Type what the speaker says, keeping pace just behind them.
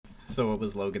So what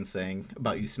was Logan saying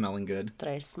about you smelling good? That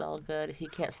I smell good. He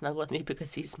can't snuggle with me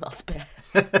because he smells bad.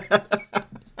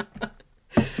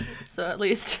 So at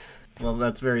least... Well,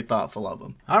 that's very thoughtful of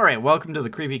him. All right, welcome to the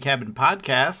Creepy Cabin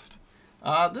Podcast.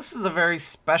 This is a very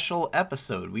special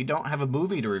episode. We don't have a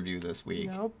movie to review this week.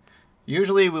 Nope.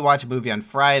 Usually we watch a movie on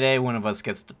Friday, one of us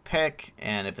gets to pick,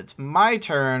 and if it's my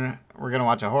turn, we're going to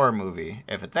watch a horror movie.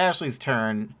 If it's Ashley's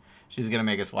turn, she's going to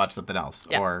make us watch something else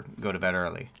or go to bed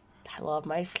early. I love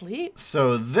my sleep.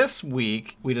 So this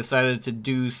week, we decided to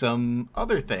do some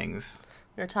other things.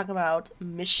 We're talking about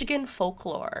Michigan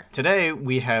folklore. Today,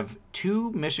 we have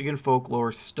 2 Michigan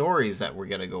folklore stories that we're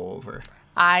going to go over.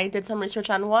 I did some research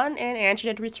on one, and Angie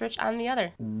did research on the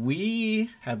other. We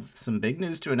have some big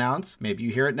news to announce. Maybe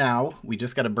you hear it now. We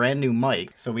just got a brand new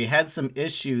mic. So we had some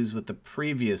issues with the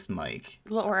previous mic.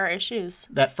 What were our issues?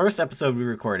 That first episode we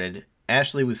recorded,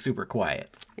 Ashley was super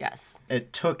quiet. Yes.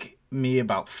 It took me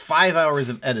about 5 hours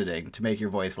of editing to make your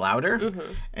voice louder.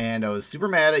 And I was super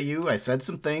mad at you. I said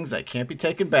some things that can't be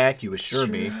taken back. You assured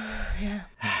me. Yeah.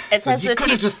 It's So as you if could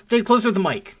have just stayed closer to the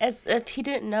mic. As if he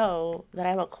didn't know that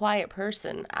I'm a quiet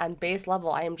person. On base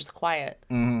level, I am just quiet.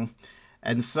 And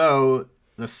so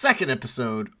the second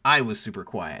episode, I was super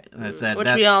quiet. And I said Which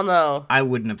that we all know. I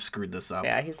wouldn't have screwed this up.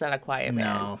 Yeah, he's not a quiet man.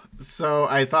 No. So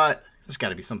I thought, there's got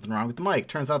to be something wrong with the mic.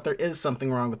 Turns out there is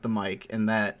something wrong with the mic in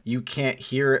that you can't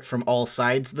hear it from all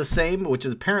sides the same, which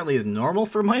is apparently is normal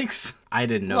for mics. I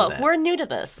didn't know Look, that. we're new to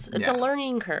this. It's Yeah. a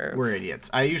learning curve. We're idiots.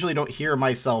 I usually don't hear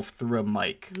myself through a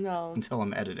mic No. until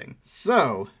I'm editing.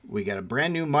 So we got a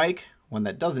brand new mic, one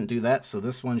that doesn't do that, so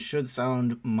this one should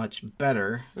sound much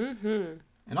better. And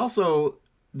also,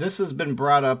 this has been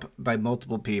brought up by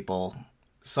multiple people.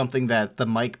 Something that the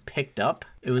mic picked up.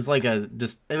 It was like it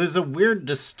was a weird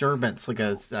disturbance, like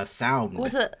a sound.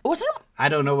 Was it? I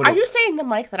don't know what Are you saying the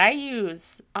mic that I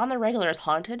use on the regular is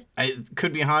haunted? it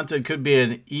could be haunted, could be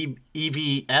an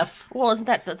EVF. Well,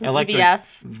 doesn't Electric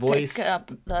EVF voice, pick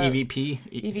up the EVP,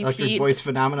 EVP. electric voice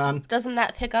phenomenon. Doesn't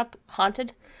that pick up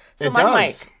haunted? So It my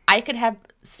does. mic, I could have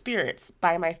spirits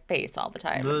by my face all the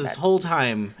time. This That's- whole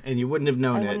time, and you wouldn't have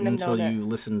known it wouldn't have until known you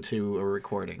listened to a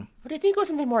recording. What do you think was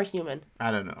something more human?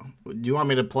 I don't know. Do you want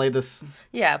me to play this?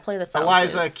 Yeah, play the sound.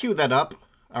 Eliza, please. cue that up.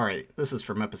 All right, this is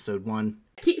from episode 1.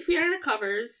 Keep feet under the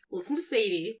covers. Listen to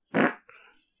Sadie.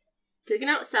 Digging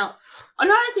out cell.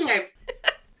 Another thing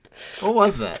What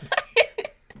was that?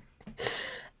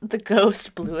 The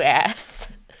ghost blew ass.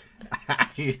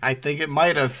 I think it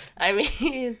might have. I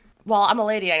mean, well, I'm a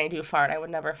lady and I do fart. I would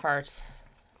never fart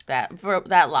that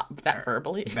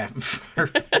verbally. That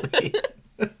verbally.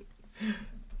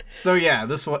 So yeah,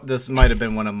 this might have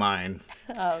been one of mine.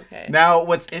 Oh, okay. Now,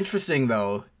 what's interesting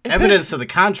though, evidence to the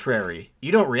contrary,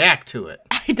 you don't react to it.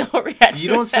 I don't react to You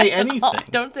don't it say at all. anything. I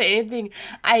don't say anything.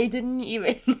 I didn't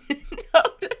even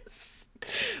notice.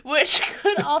 Which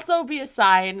could also be a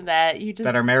sign that you just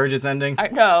That our marriage is ending?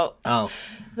 no, Oh,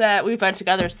 that we've been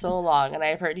together so long and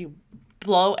I've heard you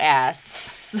blow ass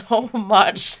so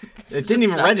much. it didn't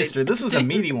even register. This was a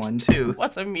meaty one too.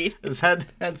 What's a meat? This had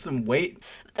some weight.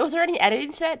 Was there any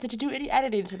editing to that? Did you do any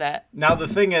editing to that? Now, the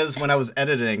thing is, when I was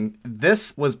editing,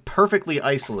 this was perfectly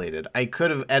isolated. I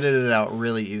could have edited it out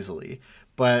really easily,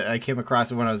 but I came across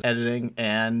it when I was editing,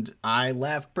 and I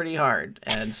laughed pretty hard,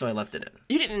 and so I left it in.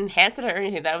 You didn't enhance it or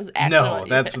anything. That was actually No,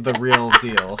 that's the real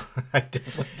deal. I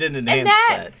definitely didn't enhance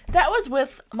and that was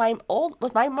with my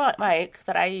mic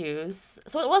that I use.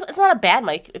 So it's not a bad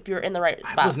mic if you're in the right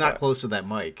spot. I was for not it. close to that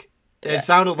mic. It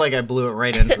sounded like I blew it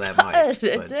right into that mic,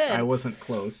 It but did. I wasn't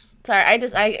close. Sorry, I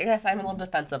guess I'm a little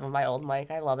defensive of my old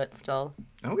mic. I love it still.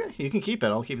 Okay, you can keep it.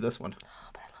 I'll keep this one. Oh,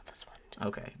 but I love this one too.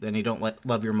 Okay, then you don't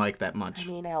love your mic that I much.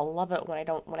 mean, I love it when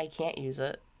I can't use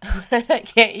it. I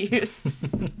can't use.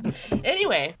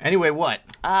 Anyway, what?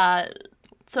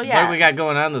 so yeah. What do we got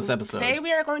going on this episode? Today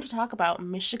we are going to talk about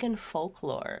Michigan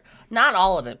folklore. Not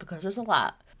all of it, because there's a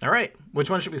lot. All right,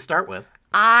 which one should we start with?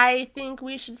 I think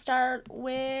we should start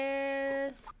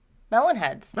with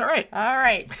Melonheads. All right. All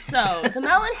right. So the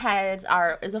Melonheads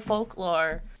is a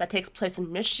folklore that takes place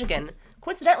in Michigan.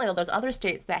 Coincidentally, though, there's other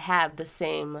states that have the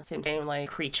same like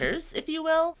creatures, if you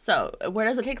will. So where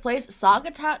does it take place?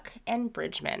 Saugatuck and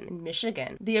Bridgman in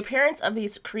Michigan. The appearance of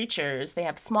these creatures, they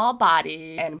have small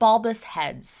body and bulbous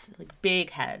heads, like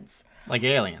big heads. Like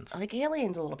aliens. Like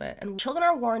aliens a little bit. And children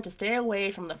are warned to stay away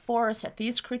from the forest that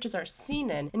these creatures are seen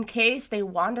in case they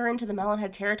wander into the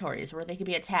Melonhead territories where they could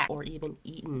be attacked or even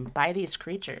eaten by these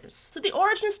creatures. So the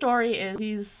origin story is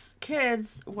these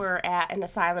kids were at an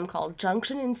asylum called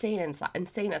Junction Insane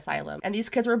Asylum. And these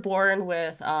kids were born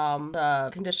with a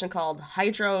condition called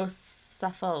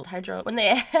when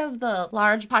they have the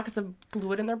large pockets of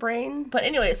fluid in their brain. But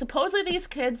anyway, supposedly these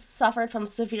kids suffered from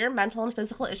severe mental and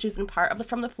physical issues in part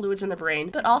from the fluids in the brain,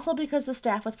 but also because the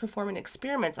staff was performing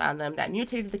experiments on them that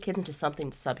mutated the kids into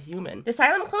something subhuman. The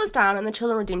asylum closed down and the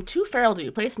children were deemed too feral to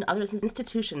be placed in other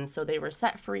institutions, so they were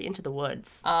set free into the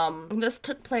woods. This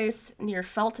took place near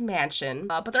Felt Mansion,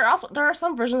 but there are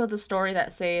some versions of the story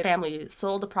that say the family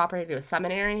sold the property to a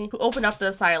seminary who opened up the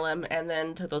asylum and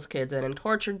then took those kids in and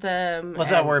tortured them. What's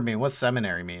that word mean? What's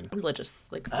seminary mean?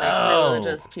 Religious.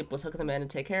 Religious people took them in to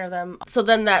take care of them. So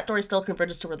then that story still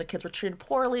converges to where the kids were treated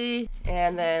poorly,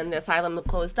 and then the asylum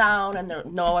closed down, and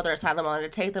no other asylum wanted to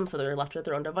take them, so they were left with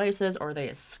their own devices, or they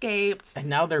escaped. And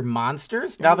now they're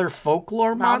monsters? Now they're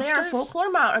folklore monsters? Now they are folklore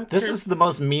monsters. This is the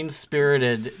most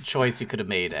mean-spirited choice you could have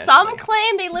made, actually. Some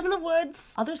claim they live in the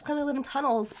woods. Others claim they live in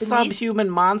tunnels. Subhuman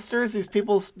monsters?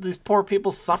 These poor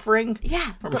people suffering?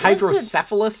 Yeah. From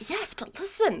hydrocephalus? Yes, but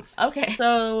listen. Okay,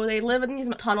 so they live in these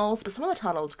tunnels, but some of the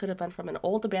tunnels could have been from an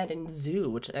old abandoned zoo,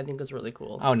 which I think is really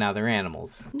cool. Oh, now they're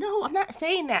animals. No, I'm not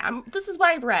saying that. This is what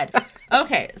I've read.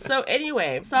 Okay, so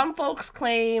anyway, some folks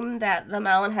claim that the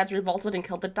Melonheads revolted and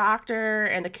killed the doctor,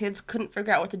 and the kids couldn't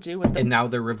figure out what to do with them. And now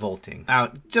they're revolting.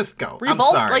 Just go.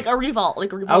 Revolt, I'm sorry. like a revolt.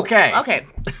 Okay.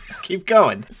 Keep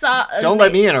going. So Don't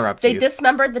let me interrupt you. They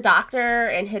dismembered the doctor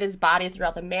and hid his body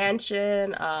throughout the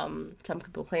mansion. Some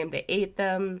people claim they ate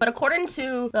them. But according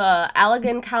to the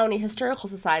Allegan County Historical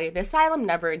Society, the asylum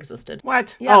never existed.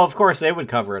 What? Yeah. Oh, of course, they would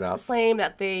cover it up. Claim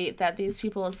that these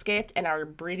people escaped and are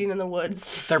breeding in the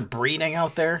woods. They're breeding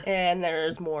out there? And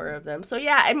there's more of them. So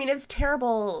yeah, I mean, it's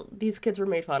terrible. These kids were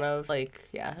made fun of.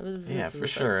 For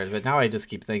sure. But now I just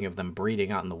keep thinking of them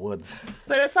breeding out in the woods.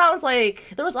 But it sounds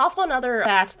like there was also another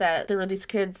fact that there were these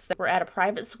kids that were at a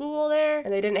private school there,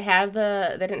 and they didn't have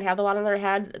the one on their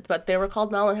head, but they were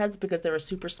called Melonheads because they were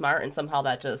super smart, and somehow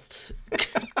that just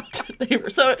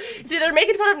they're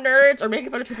making fun of nerds or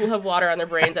making fun of people who have water on their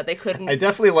brains that they couldn't. I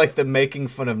definitely like the making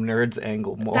fun of nerds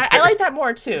angle more. I like that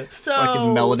more too. So fucking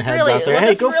Melonheads out there.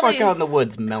 Hey, go fuck out in the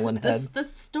woods, Melonhead.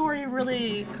 This story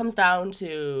really comes down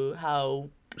to how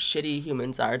shitty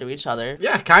humans are to each other.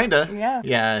 Yeah, kinda. Yeah.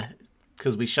 Yeah.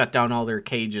 Because we shut down all their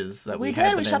cages that we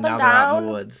had did. We shut them now down. They're out in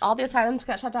the woods. All the asylums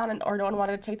got shut down, or no one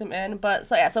wanted to take them in. But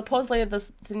supposedly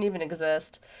this didn't even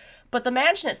exist. But the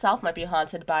mansion itself might be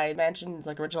haunted by mansion's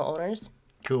original owners.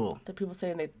 Cool. The people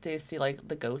saying they see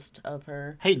the ghost of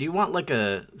her. Hey, do you want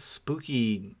a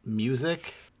spooky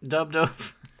music dubbed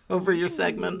over your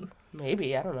segment?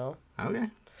 Maybe, I don't know. Okay.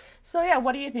 So yeah,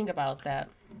 what do you think about that?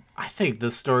 I think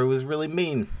this story was really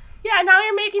mean. Yeah, now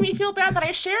you're making me feel bad that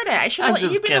I shared it. I should have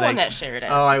let you be the one that shared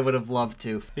it. Oh, I would have loved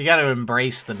to. You got to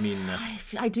embrace the meanness.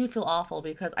 I do feel awful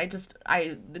because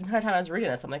the entire time I was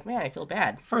reading this, I'm like, man, I feel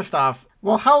bad. First off,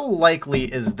 well, how likely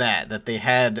is that they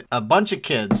had a bunch of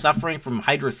kids suffering from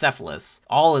hydrocephalus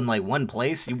all in one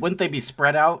place? Wouldn't they be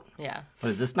spread out? Yeah.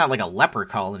 But this is not like a leper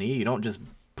colony. You don't just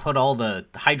put all the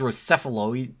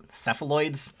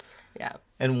cephaloids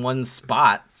in one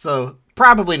spot. So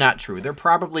probably not true. They're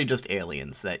probably just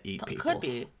aliens that eat people. Could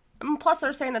be. Plus,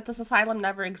 they're saying that this asylum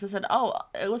never existed. Oh,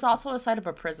 it was also a site of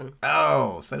a prison.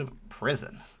 Oh, site of a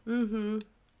prison. Mm-hmm.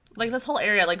 This whole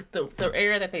area, the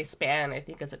area that they span, I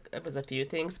think it was a few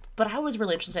things. But I was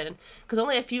really interested in, because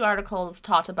only a few articles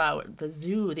talked about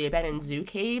the abandoned zoo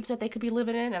caves that they could be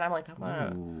living in. And I'm like, I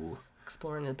want to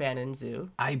explore an abandoned zoo.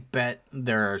 I bet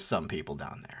there are some people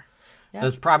down there. Yeah.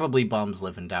 There's probably bums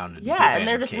living down in and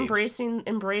they're just caves.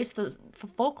 embrace the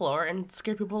folklore and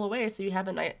scare people away, so you have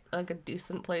a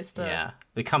decent place to. Yeah,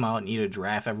 they come out and eat a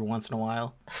giraffe every once in a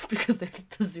while because the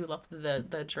zoo left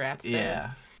the giraffes there.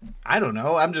 Yeah, I don't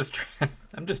know. I'm just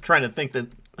trying to think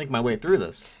my way through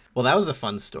this. Well, that was a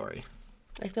fun story.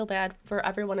 I feel bad for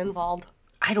everyone involved.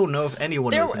 I don't know if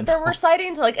anyone was involved. There were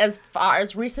sightings as far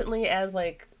as recently as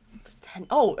 10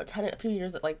 a few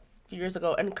years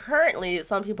ago, and currently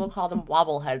some people call them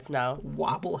wobbleheads now.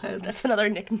 Wobbleheads? That's another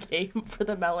nickname for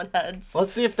the Melonheads.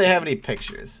 Let's see if they have any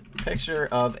pictures. Picture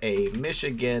of a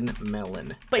Michigan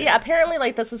melon. But yeah,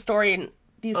 apparently this is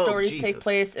these stories take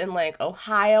place in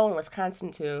Ohio and Wisconsin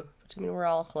too. Which, I mean, we're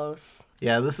all close.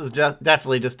 Yeah, this is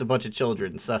definitely just a bunch of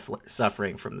children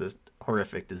suffering from this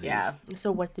horrific disease. Yeah.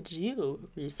 So what did you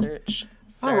research,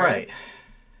 sir? All right.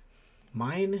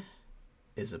 Mine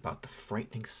is about the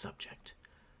frightening subject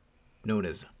known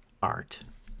as art.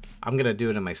 I'm gonna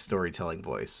do it in my storytelling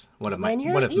voice. What of many?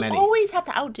 You always have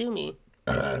to outdo me.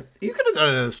 You could have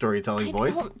done it in a storytelling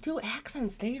voice. I don't do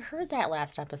accents. They heard that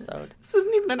last episode. This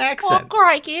isn't even an accent. Oh,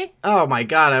 crikey. Oh my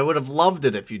god, I would have loved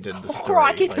it if you did the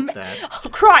story like that. Oh,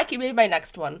 crikey, maybe my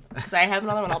next one. Because I have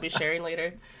another one I'll be sharing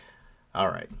later. All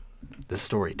right. The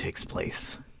story takes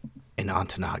place in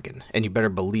Ontonagon. And you better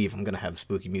believe I'm going to have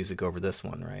spooky music over this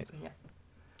one, right? Yeah.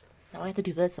 Now I have to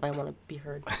do this if I want to be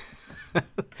heard.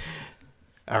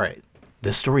 All right.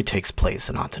 This story takes place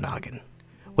in Ontonagon,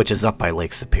 which is up by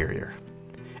Lake Superior.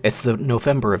 It's the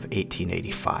November of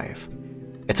 1885.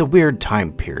 It's a weird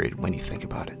time period when you think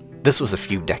about it. This was a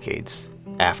few decades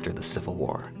after the Civil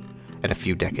War, and a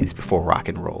few decades before rock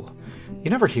and roll.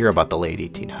 You never hear about the late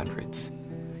 1800s.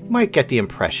 You might get the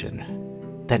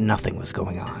impression that nothing was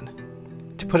going on.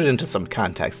 To put it into some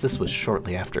context, this was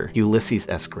shortly after Ulysses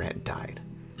S. Grant died.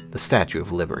 The Statue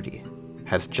of Liberty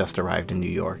has just arrived in New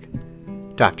York.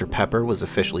 Dr. Pepper was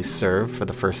officially served for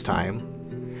the first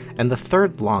time, and the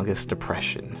third longest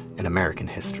depression in American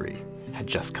history had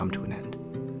just come to an end.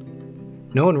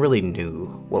 No one really knew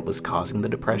what was causing the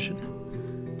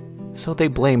depression, so they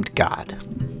blamed God.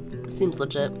 Seems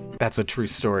legit. That's a true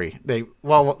story. There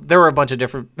were a bunch of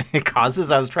different causes.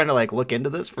 I was trying to look into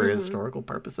this for historical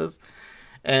purposes,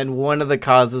 and one of the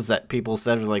causes that people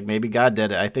said was maybe God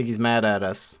did it. I think he's mad at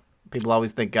us. People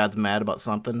always think God's mad about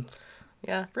something.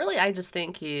 Yeah, really, I just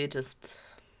think he just...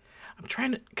 I'm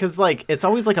trying to... Because, it's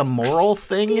always, a moral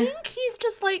thing. I think he's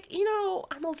just,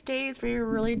 on those days where you're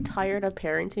really tired of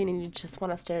parenting and you just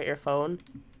want to stare at your phone.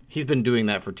 He's been doing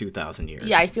that for 2,000 years.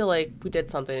 Yeah, I feel like we did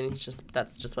something and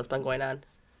that's just what's been going on.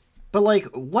 But,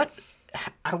 what...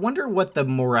 I wonder what the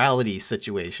morality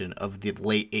situation of the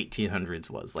late 1800s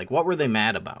was. What were they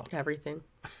mad about? Everything.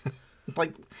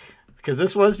 Because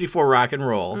this was before rock and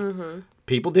roll. Mm-hmm.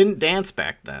 People didn't dance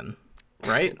back then.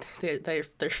 Right? Their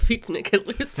feet didn't get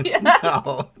loose yet.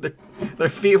 No, their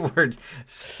feet were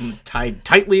tied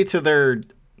tightly to their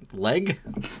leg.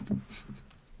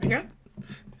 Here?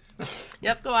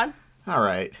 Yep, go on. All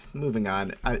right, moving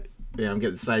on. I'm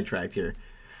getting sidetracked here.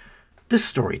 This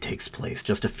story takes place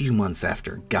just a few months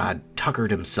after God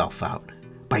tuckered himself out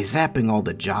by zapping all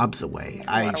the jobs away.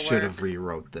 I should have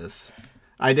rewrote this.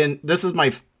 I didn't. This is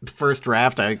my first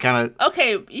draft. I kind of...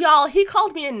 Okay, y'all, he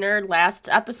called me a nerd last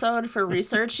episode for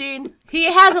researching.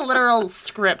 He has a literal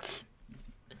script.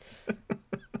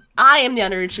 I am the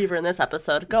underachiever in this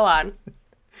episode. Go on.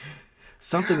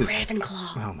 Something is...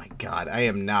 Ravenclaw. Oh my god, I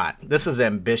am not. This is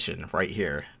ambition right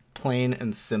here. Plain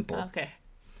and simple. Okay.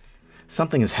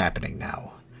 Something is happening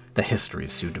now. The history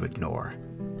is soon to ignore.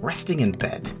 Resting in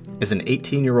bed is an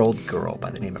 18-year-old girl by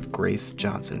the name of Grace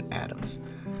Johnson Adams.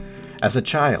 As a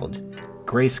child,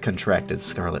 Grace contracted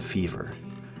scarlet fever.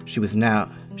 She was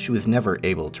never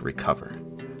able to recover.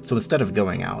 So instead of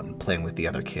going out and playing with the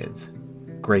other kids,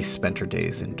 Grace spent her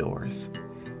days indoors.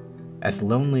 As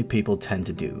lonely people tend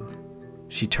to do,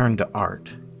 she turned to art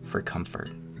for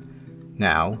comfort.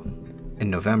 Now, in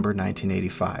November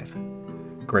 1985,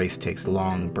 Grace takes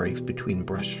long breaks between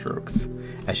brushstrokes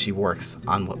as she works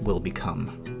on what will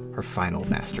become her final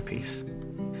masterpiece.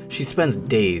 She spends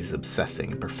days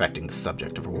obsessing and perfecting the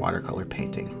subject of her watercolor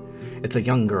painting. It's a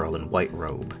young girl in white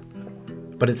robe.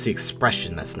 But it's the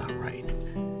expression that's not right.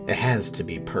 It has to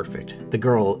be perfect. The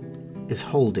girl is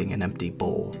holding an empty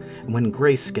bowl, and when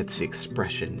Grace gets the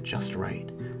expression just right,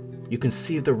 you can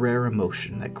see the rare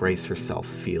emotion that Grace herself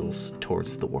feels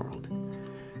towards the world.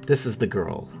 This is the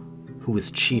girl who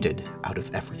was cheated out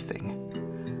of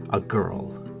everything. A girl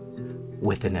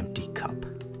with an empty cup.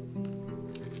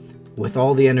 With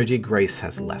all the energy Grace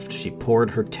has left, she poured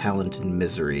her talent and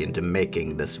misery into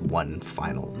making this one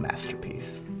final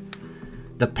masterpiece.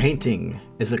 The painting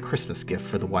is a Christmas gift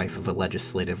for the wife of a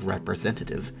legislative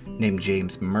representative named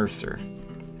James Mercer.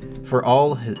 For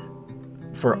all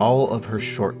of her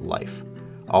short life,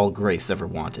 all Grace ever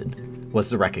wanted was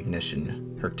the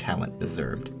recognition her talent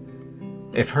deserved.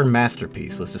 If her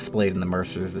masterpiece was displayed in the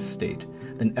Mercer's estate,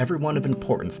 then everyone of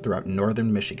importance throughout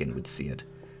northern Michigan would see it.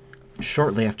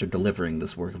 Shortly after delivering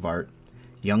this work of art,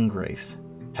 young Grace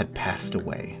had passed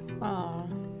away.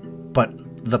 Aww. But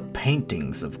the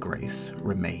paintings of Grace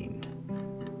remained.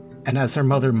 And as her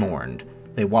mother mourned,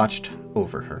 they watched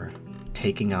over her,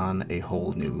 taking on a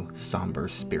whole new somber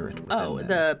spirit within them.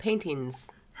 The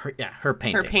paintings. Her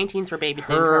paintings. Her paintings were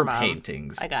babysitting her mom. Her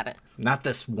paintings. I got it. Not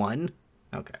this one?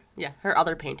 Okay. Yeah, her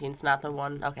other paintings, not the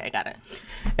one. Okay, I got it.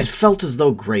 It felt as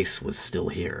though Grace was still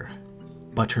here,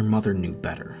 but her mother knew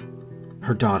better.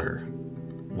 Her daughter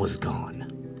was gone.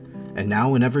 And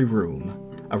now in every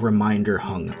room, a reminder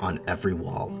hung on every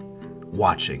wall,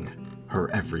 watching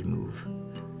her every move.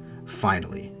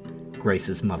 Finally,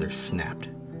 Grace's mother snapped.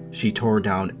 She tore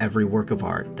down every work of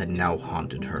art that now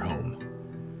haunted her home.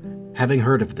 Having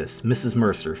heard of this, Mrs.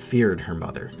 Mercer feared her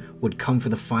mother would come for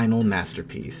the final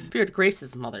masterpiece. Feared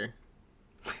Grace's mother.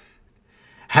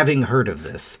 Having heard of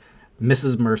this,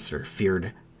 Mrs. Mercer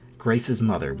feared Grace's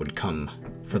mother would come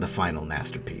for the final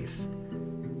masterpiece.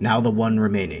 now the one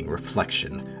remaining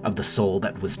reflection of the soul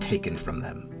that was taken from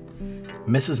them.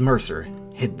 Mrs. Mercer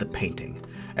hid the painting,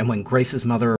 and when Grace's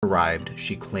mother arrived,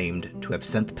 she claimed to have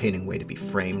sent the painting away to be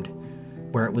framed,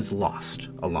 where it was lost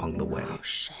along the way. Oh,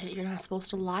 shit, you're not supposed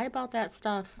to lie about that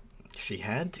stuff. She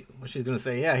had to. Well, she's going to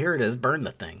say, yeah, here it is, burn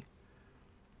the thing.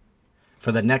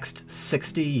 For the next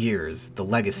 60 years, the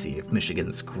legacy of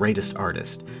Michigan's greatest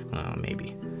artist,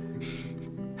 maybe.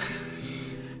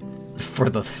 For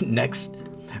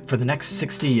the next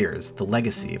 60 years, the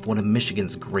legacy of one of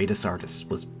Michigan's greatest artists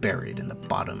was buried in the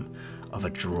bottom of a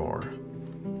drawer.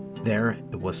 There,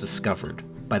 it was discovered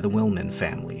by the Willman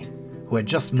family, who had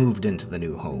just moved into the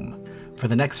new home. For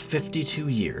the next 52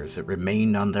 years, it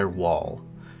remained on their wall.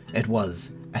 It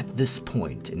was at this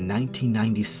point in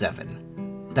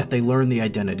 1997 that they learned the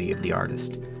identity of the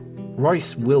artist.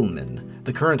 Royce Willman,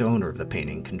 the current owner of the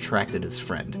painting, contracted his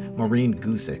friend, Maureen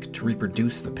Guzik, to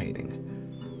reproduce the painting.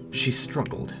 She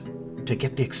struggled to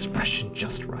get the expression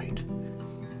just right.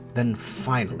 Then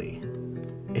finally,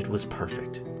 it was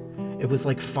perfect. It was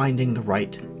like finding the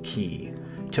right key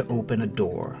to open a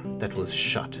door that was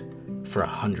shut for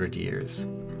 100 years.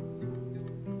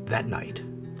 That night,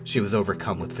 she was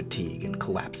overcome with fatigue and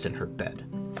collapsed in her bed.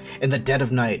 In the dead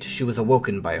of night, she was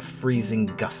awoken by a freezing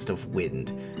gust of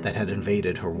wind that had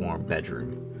invaded her warm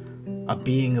bedroom. A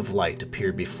being of light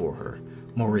appeared before her.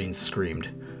 Maureen screamed,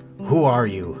 "Who are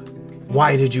you?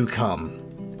 Why did you come?"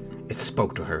 It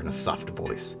spoke to her in a soft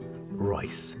voice.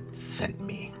 "Royce sent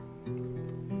me."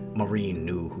 Maureen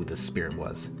knew who the spirit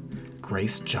was.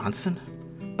 Grace Johnson?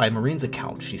 By Maureen's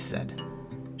account, she said.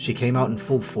 She came out in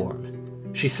full form.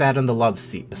 She sat in the love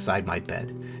seat beside my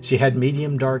bed. She had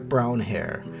medium dark brown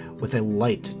hair with a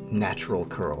light, natural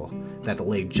curl that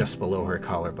lay just below her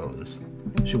collarbones.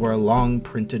 She wore a long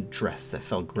printed dress that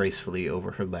fell gracefully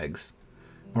over her legs.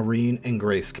 Maureen and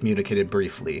Grace communicated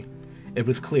briefly. It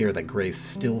was clear that Grace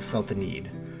still felt the need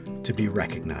to be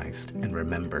recognized and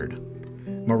remembered.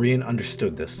 Maureen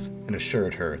understood this and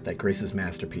assured her that Grace's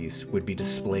masterpiece would be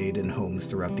displayed in homes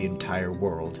throughout the entire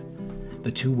world.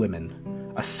 The two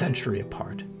women, a century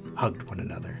apart, hugged one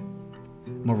another.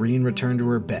 Maureen returned to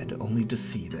her bed only to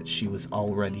see that she was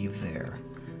already there.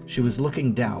 She was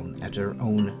looking down at her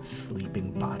own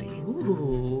sleeping body.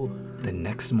 Ooh. The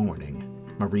next morning,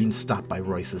 Maureen stopped by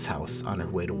Royce's house on her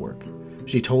way to work.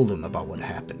 She told him about what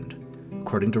happened.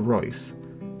 According to Royce,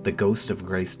 the ghost of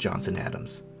Grace Johnson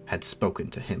Adams had spoken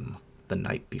to him the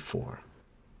night before.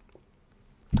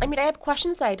 I mean, I have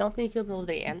questions that I don't think you'll be able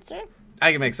to answer.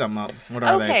 I can make something up. What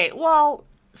are they? Okay, well,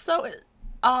 so,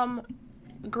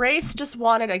 Grace just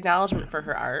wanted acknowledgement for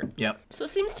her art. Yep. So it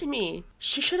seems to me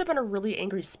she should have been a really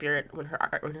angry spirit when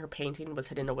her painting was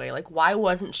hidden away. Like, why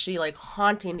wasn't she like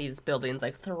haunting these buildings,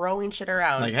 like throwing shit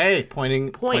around? Like, hey,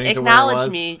 pointing to where it acknowledge was.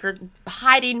 me. You're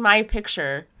hiding my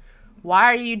picture. Why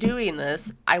are you doing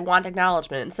this? I want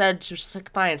acknowledgement. Instead, she was just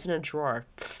like, fine, it's in a drawer.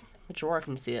 The drawer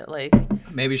can see it. Like,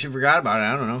 maybe she forgot about it.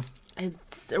 I don't know.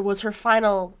 it was her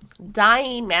final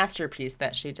dying masterpiece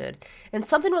that she did. And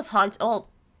something was haunting. Well,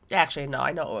 actually, no,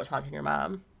 I know what was haunting your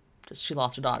mom. Just she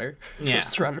lost her daughter. Yeah. She was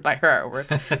surrounded by her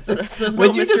artwork. So there's no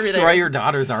Would you mystery destroy there. your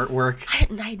daughter's artwork?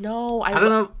 I know. I don't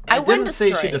know. I I wouldn't didn't say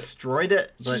destroy she it. destroyed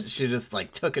it, but she just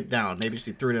like took it down. Maybe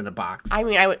she threw it in a box. I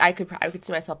mean, I could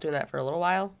see myself doing that for a little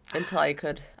while until I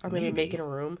could, or maybe making a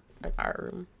room, an art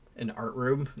room. An art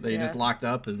room that you just locked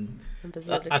up and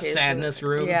Visit a occasionally. sadness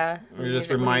room. Yeah. You're just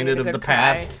when you reminded need a of good the cry,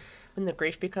 past. when the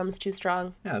grief becomes too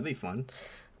strong. Yeah, that'd be fun.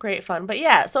 Great fun. But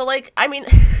yeah, so like, I mean,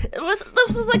 this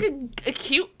was like a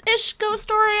cute-ish ghost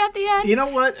story at the end. You know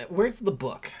what? Where's the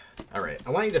book? All right, I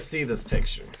want you to see this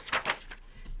picture.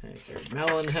 There's your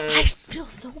melon I heads. feel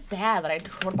so bad that I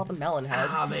wrote about the melon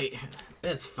heads.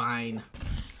 That's fine.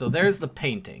 So there's the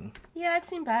painting. Yeah, I've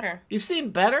seen better. You've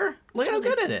seen better? Look at how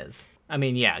good it is. I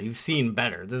mean, yeah, you've seen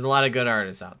better. There's a lot of good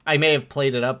artists out. I may have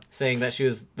played it up saying that she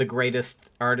was the greatest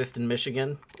artist in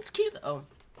Michigan. It's cute though.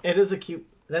 It is a cute...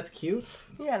 That's cute?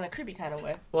 Yeah, in a creepy kind of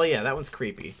way. Well, yeah, that one's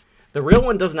creepy. The real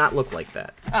one does not look like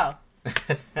that. Oh,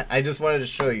 I just wanted to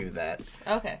show you that.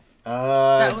 okay.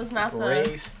 That was not the-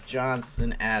 Grace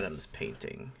Johnson Adams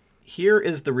painting. Here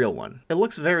is the real one. It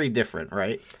looks very different,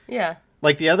 right? Yeah.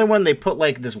 Like the other one, they put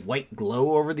like this white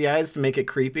glow over the eyes to make it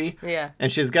creepy. Yeah.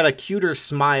 And she's got a cuter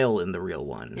smile in the real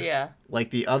one. Yeah. Like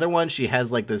the other one, she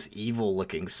has like this evil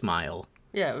looking smile.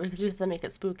 Yeah, we could do that to make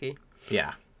it spooky.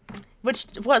 Yeah. Which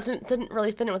didn't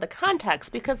really fit in with the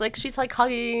context because like she's like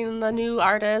hugging the new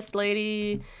artist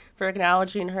lady for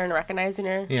acknowledging her and recognizing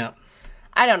her. Yeah.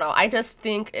 I don't know. I just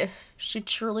think if she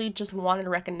truly just wanted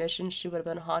recognition, she would have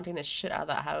been haunting the shit out of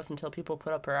that house until people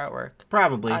put up her artwork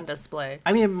Probably. on display.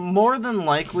 I mean, more than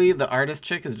likely, the artist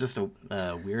chick is just a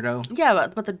weirdo. Yeah,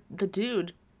 but the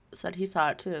dude said he saw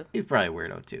it too. He's probably a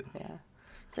weirdo, too. Yeah.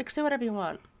 It's like, say whatever you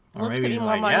want. Or Let's maybe get you he's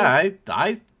more like, money. yeah,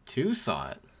 I too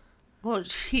saw it. Well,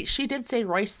 she did say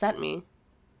Royce sent me.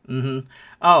 Mm-hmm.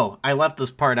 Oh, I left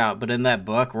this part out, but in that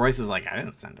book, Royce is like, I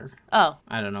didn't send her. Oh.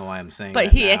 I don't know why I'm saying But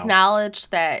that he now.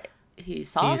 acknowledged that he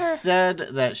saw He her? said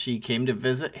that she came to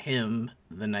visit him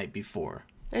the night before.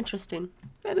 Interesting.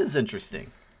 That is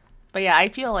interesting. But yeah, I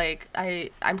feel like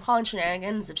I'm calling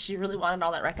shenanigans. If she really wanted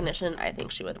all that recognition, I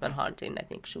think she would have been haunting. I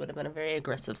think she would have been a very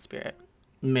aggressive spirit.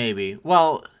 Maybe.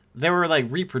 Well, they were like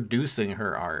reproducing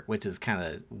her art, which is kind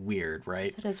of weird,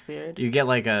 right? That is weird. You get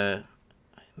like a...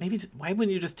 Maybe... Why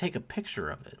wouldn't you just take a picture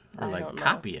of it? Or I like don't know.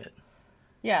 copy it?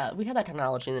 Yeah, we had that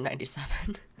technology in the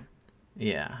 97.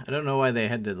 Yeah. I don't know why they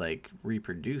had to like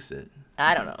reproduce it.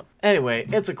 I don't know. Anyway,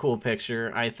 it's a cool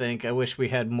picture, I think. I wish we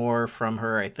had more from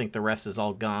her. I think the rest is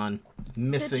all gone.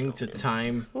 Missing to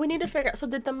time. We need to figure out. So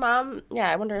did the mom? Yeah,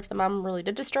 I wonder if the mom really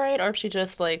did destroy it, or if she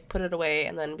just like put it away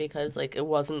and then because like it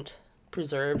wasn't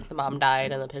preserved, the mom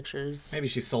died in the pictures. Maybe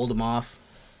she sold them off.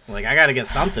 Like, I gotta get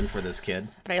something for this kid.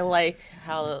 But I like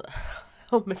how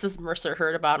Mrs. Mercer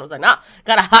heard about it and was like, nah,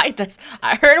 gotta hide this.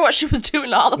 I heard what she was doing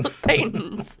to all those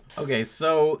paintings. Okay,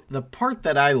 so the part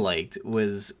that I liked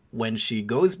was when she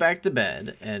goes back to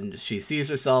bed and she sees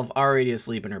herself already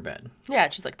asleep in her bed. Yeah,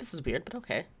 she's like, this is weird, but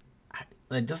okay.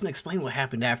 It doesn't explain what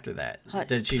happened after that. What?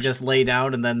 Did she just lay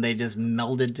down and then they just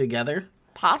melded together?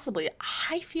 Possibly.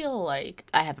 I feel like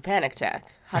I have a panic attack.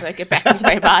 How do I get back into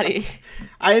my body?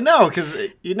 I know, because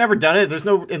you've never done it. There's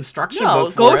no instruction No,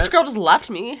 book for Ghost it. Girl just left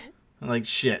me. I'm like,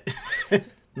 shit.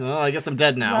 Well, I guess I'm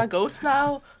dead Am I now. a ghost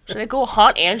now? Should I go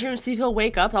haunt Andrew and see if he'll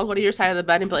wake up? I'll go to your side of the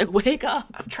bed and be like, wake up.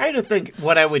 I'm trying to think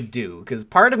what I would do, because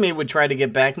part of me would try to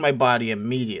get back in my body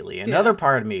immediately. Another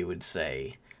part of me would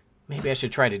say, maybe I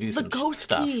should try to do The some ghost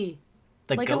stuff. key.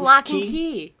 The Like ghost a lock and key?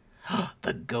 key.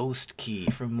 The ghost key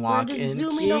from We're Lock just and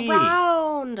zooming Key.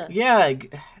 around. Yeah,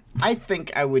 I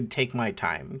think I would take my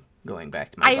time going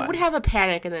back to my I body. would have a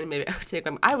panic and then maybe I would take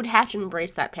them. I would have to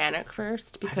embrace that panic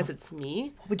first because it's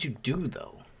me. What would you do,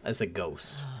 though, as a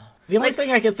ghost? The only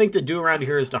thing I can think to do around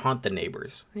here is to haunt the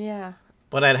neighbors. Yeah.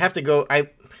 But I'd have to go...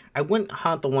 I wouldn't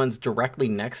haunt the ones directly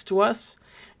next to us.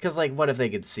 Because, like, what if they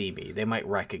could see me? They might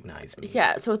recognize me.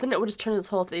 Yeah, so then it would just turn this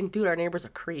whole thing, dude, our neighbor's a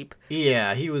creep.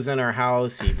 Yeah, he was in our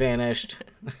house. He vanished.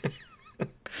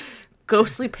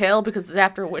 Ghostly pale because it's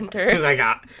after He's winter. like,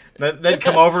 they'd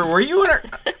come over. Were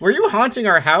you haunting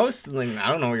our house? Like, I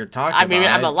don't know what you're talking I mean,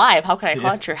 about. I'm alive. How can I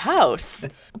haunt your house?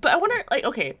 But I wonder, like,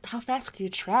 okay, how fast could you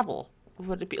travel?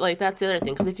 Would it be, like, that's the other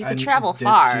thing. Because if you could travel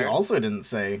far, She also didn't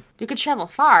say. if you could travel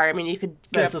far, I mean, you could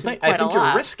get That's up the to thing. quite I think a you're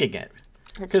lot. risking it.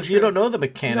 That's Because you true. don't know the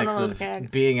mechanics the of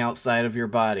mechanics. being outside of your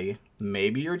body.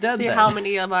 Maybe you're dead See then. how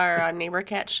many of our neighbor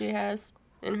cats she has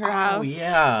in her house? Oh,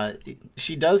 yeah.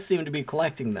 She does seem to be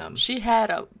collecting them. She had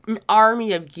an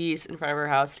army of geese in front of her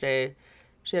house today.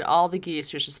 She had all the geese.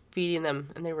 She was just feeding them,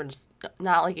 and they were just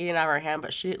not like eating out of her hand,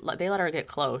 but they let her get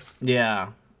close. Yeah.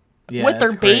 Yeah, With their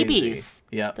it's crazy. babies.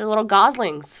 Yep. They're little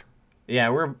goslings. Yeah,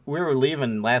 we were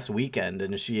leaving last weekend,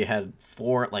 and she had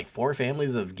four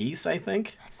families of geese, I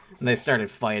think. And they started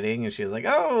fighting, and she was like,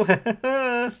 "Oh,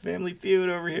 family feud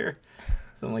over here,"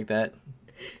 something like that.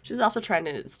 She's also trying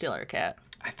to steal our cat.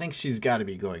 I think she's got to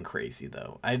be going crazy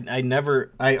though.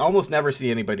 I almost never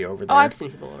see anybody over there. Oh, I've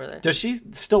seen people over there. Does she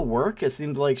still work? It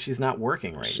seems like she's not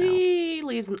working right She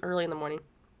leaves early in the morning.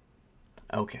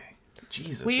 now. Okay.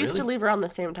 Jesus. We used to really? leave around the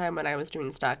same time when I was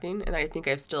doing stocking, and I think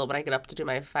I still, when I get up to do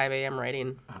my 5 a.m.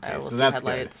 writing, I Okay, will so see that's good.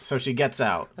 headlights. So she gets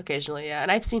out. Occasionally, yeah. And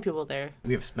I've seen people there.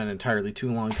 We have spent entirely too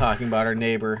long talking about our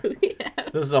neighbor.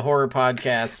 This is a horror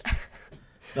podcast.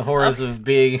 The horrors of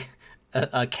being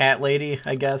a cat lady,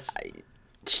 I guess.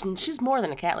 She's more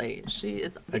than a cat lady. She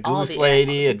is A all goose the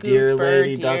lady, a deer bird,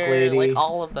 lady, duck deer, lady. like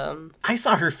all of them. I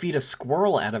saw her feed a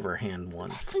squirrel out of her hand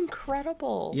once. It's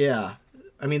incredible. Yeah.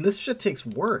 I mean, this shit takes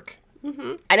work.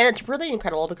 And it's really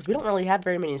incredible because we don't really have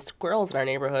very many squirrels in our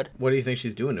neighborhood. What do you think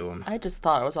she's doing to him? I just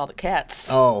thought it was all the cats.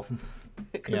 Oh.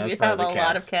 Because Yeah, we it's probably have a the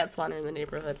lot cats. of cats wandering in the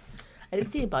neighborhood. I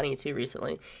did see a bunny too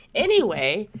recently.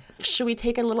 Anyway, should we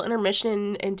take a little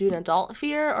intermission and do an adult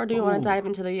fear, or do you want Ooh. to dive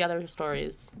into the other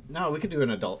stories? No, we could do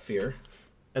an adult fear.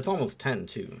 It's almost 10,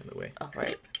 too, by the way. All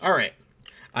right. All right.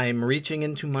 I am reaching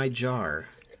into my jar,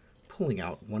 pulling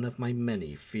out one of my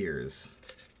many fears.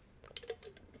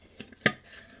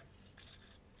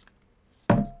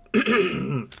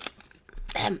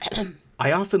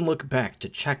 I often look back to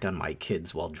check on my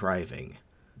kids while driving.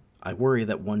 I worry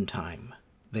that one time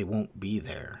they won't be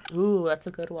there. Ooh, that's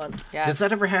a good one. Yeah. Does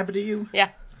that ever happen to you? Yeah.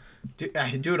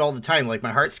 I do it all the time. Like,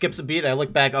 my heart skips a beat. I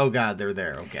look back. Oh, God, they're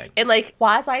there. Okay. And, like,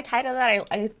 quasi tied to that,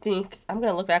 I think I'm going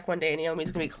to look back one day and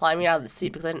Naomi's going to be climbing out of the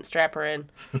seat because I didn't strap her in.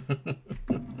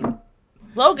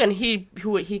 Logan, he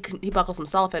buckles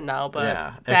himself in now, but...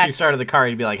 Yeah. If you started the car,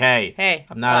 he'd be like, hey,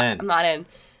 I'm not in. I'm not in.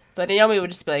 But Naomi would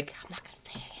just be like, I'm not going to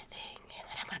say anything, and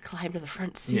then I'm going to climb to the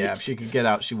front seat. Yeah, if she could get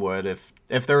out, she would.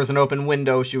 If there was an open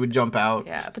window, she would jump out.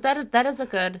 Yeah, but that is a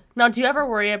good... Now, do you ever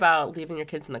worry about leaving your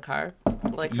kids in the car?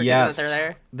 Like, forgetting that they're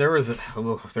there? There was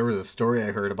a story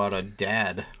I heard about a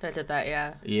dad. That did that,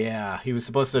 yeah. Yeah, he was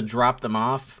supposed to drop them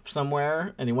off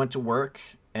somewhere, and he went to work,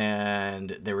 and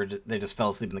they just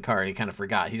fell asleep in the car, and he kind of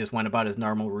forgot. He just went about his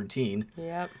normal routine.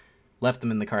 Yep. Left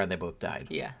them in the car, and they both died.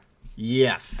 Yeah.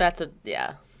 Yes.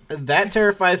 Yeah. That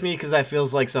terrifies me because that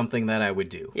feels like something that I would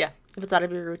do. Yeah, if it's out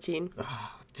of your routine.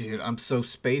 Oh, dude, I'm so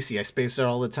spacey. I space out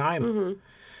all the time. Mm-hmm.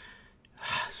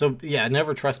 So, yeah,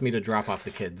 never trust me to drop off the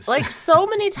kids. Like, so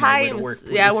many times, work,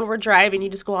 when we're driving, you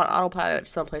just go on autopilot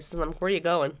to some places, and I'm like, where are you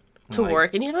going? To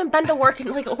work. And you haven't been to work in,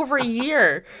 like, over a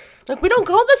year. Like, we don't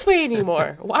go this way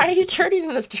anymore. Why are you turning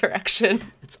in this direction?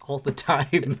 It's all the time.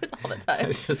 It's all the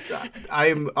time.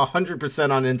 I'm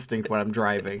 100% on instinct when I'm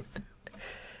driving.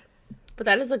 But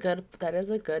that is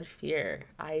a good fear.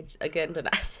 I, again, did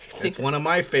not think... It's one of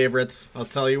my favorites, I'll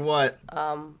tell you what.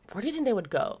 Where do you think they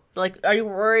would go? Like, are you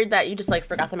worried that you just, like,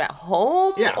 forgot them at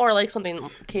home? Yeah. Or, like, something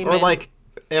came in? Or, like,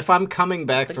 if I'm coming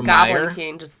back the from Goblin Meyer...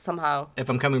 King just somehow... If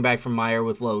I'm coming back from Meyer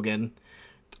with Logan,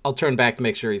 I'll turn back to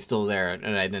make sure he's still there,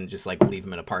 and I didn't just, like, leave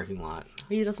him in a parking lot.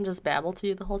 He doesn't just babble to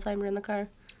you the whole time you're in the car?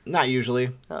 Not usually.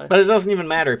 Oh. But it doesn't even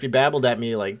matter. If he babbled at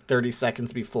me, like, 30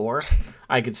 seconds before,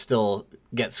 I could still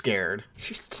get scared.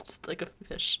 You're just like a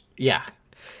fish. Yeah.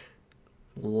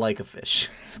 Like a fish.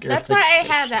 Scared That's like why a I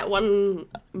fish. have that one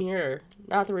mirror.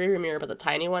 Not the rear mirror, but the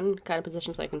tiny one kind of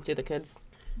position so I can see the kids.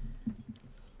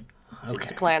 So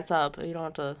just glance up. You don't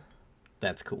have to...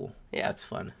 That's cool. Yeah. That's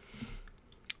fun.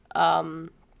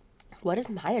 What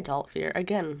is my adult fear?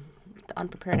 Again, the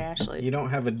unprepared Ashley. You don't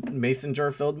have a mason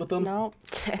jar filled with them? No.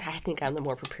 I think I'm the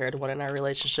more prepared one in our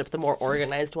relationship, the more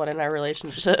organized one in our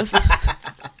relationship.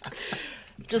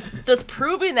 Just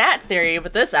proving that theory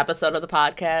with this episode of the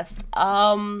podcast.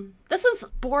 This is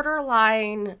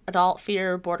borderline adult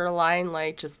fear, borderline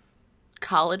like just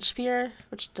college fear,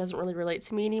 which doesn't really relate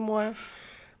to me anymore.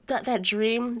 That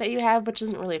dream that you have, which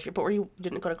isn't really a fear, but where you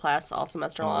didn't go to class all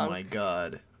semester long. Oh my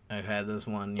god. I've had this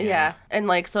one. Yeah. And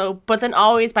like, so, but then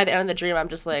always by the end of the dream, I'm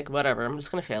just like, whatever, I'm just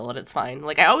going to fail it. It's fine.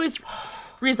 Like, I always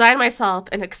resign myself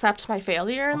and accept my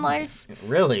failure in life.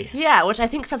 Really? Yeah, which I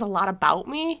think says a lot about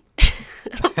me.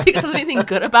 I don't think it says anything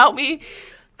good about me,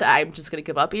 that I'm just going to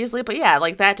give up easily. But yeah,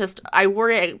 like that just, I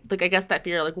worry, like, I guess that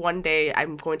fear, like one day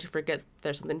I'm going to forget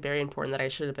there's something very important that I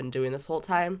should have been doing this whole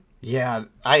time. Yeah,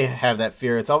 I have that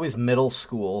fear. It's always middle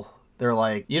school. They're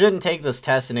like, you didn't take this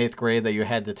test in 8th grade that you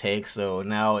had to take, so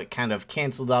now it kind of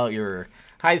canceled out your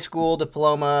high school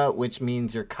diploma, which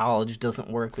means your college doesn't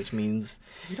work, which means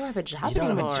you don't have a job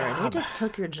anymore. They just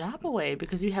took your job away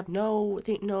because you have no,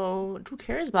 who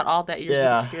cares about all that years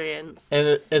of experience?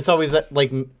 And it's always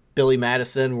like Billy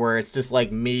Madison, where it's just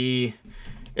like me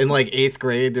in like 8th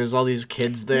grade. There's all these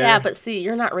kids there. Yeah, but see,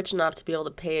 you're not rich enough to be able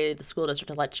to pay the school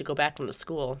district to let you go back into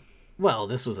school. Well,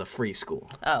 this was a free school.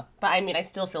 Oh, but I mean, I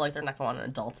still feel like they're not going to want an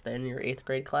adult there in your 8th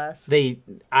grade class.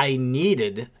 I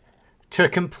needed to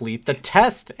complete the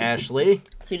test, Ashley.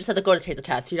 So you just have to go to take the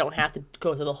test. You don't have to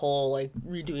go through the whole, like,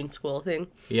 redoing school thing.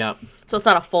 Yep. So it's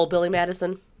not a full Billy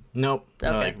Madison? Nope.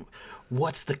 Okay. Like,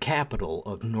 what's the capital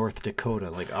of North Dakota?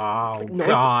 Like, oh,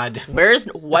 God.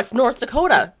 What's North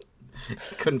Dakota?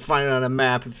 Couldn't find it on a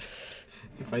map if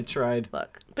I tried.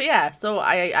 Look. But yeah, so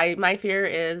I my fear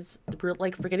is,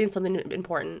 like, forgetting something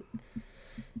important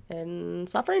and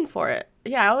suffering for it.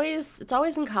 Yeah, it's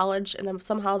always in college, and then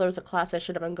somehow there was a class I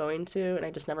should have been going to, and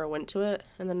I just never went to it.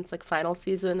 And then it's like final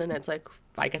season, and it's like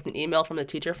I get an email from the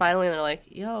teacher finally, and they're like,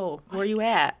 "Yo, where you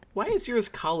at?" Why is yours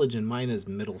college and mine is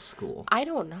middle school? I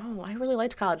don't know. I really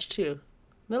liked college too.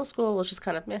 Middle school was just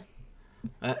kind of meh.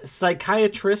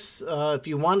 Psychiatrists, if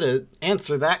you want to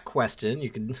answer that question, you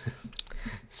can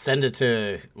send it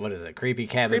to, what is it,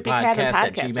 creepycabinpodcast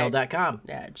at gmail.com. Right?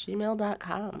 Yeah,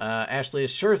 gmail.com. Ashley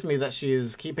assures me that she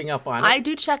is keeping up on it. I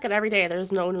do check it every day.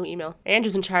 There's no new email.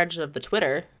 Andrew's in charge of the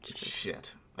Twitter.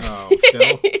 Shit. Oh,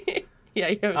 still? Yeah,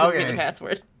 you have to give me the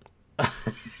password.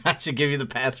 I should give you the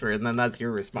password, and then that's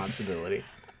your responsibility.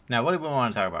 Now, what do we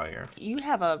want to talk about here? You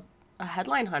have a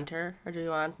headline hunter, or do you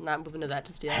want not move into that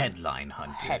just yet? Headline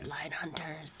hunters. Headline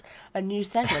hunters. A new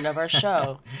segment of our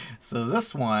show. So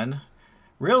this one,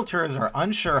 Realtors are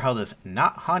unsure how this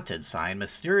 "not haunted" sign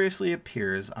mysteriously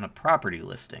appears on a property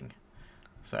listing.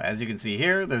 So as you can see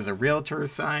here, there's a realtor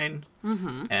sign,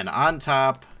 and on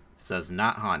top says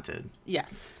 "not haunted."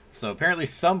 Yes. So apparently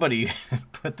somebody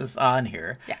put this on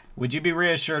here. Yeah. Would you be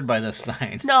reassured by this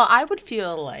sign? No, I would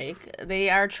feel like they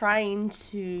are trying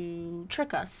to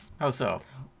trick us. How so?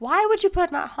 Why would you put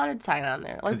a "not haunted" sign on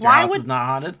there? Like, Because your why house would is not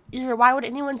haunted? why would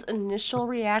anyone's initial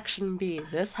reaction be,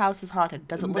 "This house is haunted"?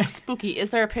 Does it look spooky? Is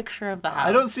there a picture of the house?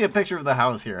 I don't see a picture of the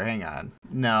house here. Hang on.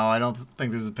 No, I don't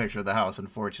think there's a picture of the house,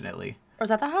 unfortunately. Or is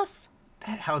that the house?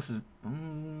 That house is...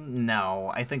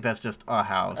 no, I think that's just a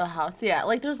house. A house, yeah.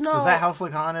 Like, there's no... Does that house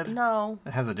look haunted? No.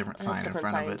 It has a different It has sign a different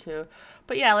in front sign, of it. too.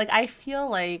 But yeah, like, I feel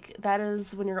like that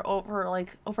is when you're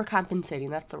overcompensating.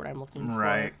 That's the word I'm looking for.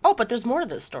 Right. Oh, but there's more to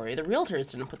this story. The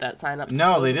realtors didn't put that sign up,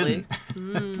 No, they supposedly.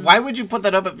 didn't. Why would you put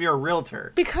that up if you're a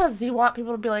realtor? Because you want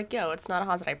people to be like, yo, it's not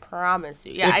haunted, I promise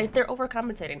you. Yeah, they're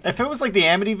overcompensating. If it was like the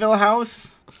Amityville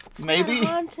house, maybe. It's not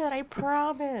haunted, I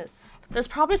promise. There's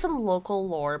probably some local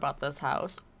lore about this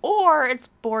house. Or it's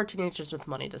bored teenagers with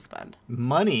money to spend.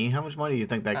 Money? How much money do you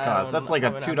think that costs? That's like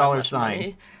a Probably not that $2 much sign.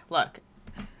 money. Look,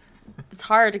 it's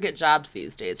hard to get jobs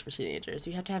these days for teenagers.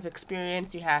 You have to have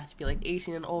experience. You have to be like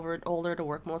 18 and older to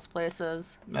work most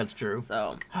places. That's true.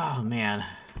 So Oh, man.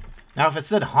 Now, if it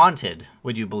said haunted,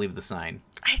 would you believe the sign?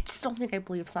 I just don't think I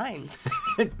believe signs.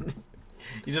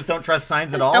 You just don't trust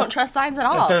signs I at just all? don't trust signs at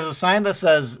all. If there's a sign that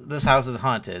says this house is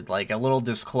haunted, like a little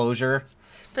disclosure.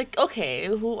 Like, okay,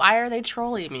 why are they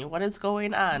trolling me? What is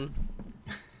going on?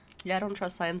 Yeah, I don't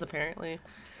trust signs, apparently.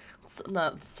 It's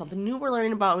not something new we're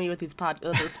learning about me with this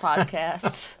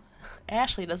podcast.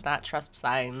 Ashley does not trust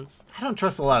signs. I don't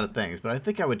trust a lot of things, but I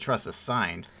think I would trust a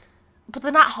sign. But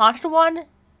the not haunted one?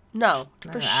 No,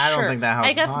 for I don't sure. think that house I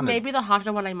is guess haunted. maybe the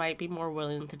haunted one I might be more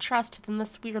willing to trust than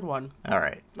this weird one. All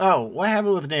right. Oh, what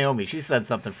happened with Naomi? She said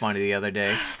something funny the other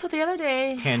day, So the other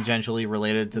day... tangentially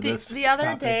related to this The other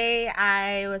topic. day,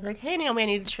 I was like, hey, Naomi, I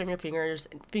need to trim your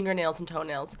fingernails and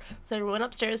toenails. So I went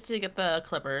upstairs to get the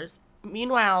clippers.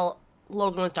 Meanwhile,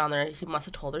 Logan was down there. He must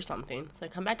have told her something. So I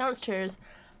come back downstairs.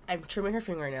 I'm trimming her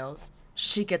fingernails.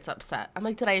 She gets upset. I'm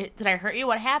like, did I hurt you?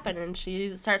 What happened? And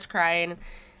she starts crying.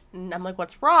 And I'm like,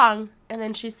 what's wrong? And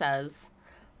then she says,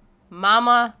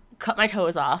 Mama cut my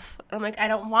toes off. And I'm like,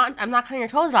 I'm not cutting your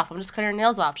toes off. I'm just cutting your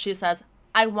nails off. She says,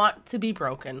 I want to be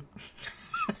broken.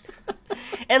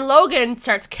 And Logan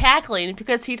starts cackling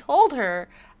because he told her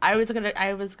I was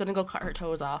gonna go cut her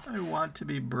toes off. I want to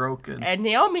be broken. And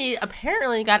Naomi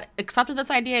apparently accepted this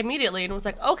idea immediately and was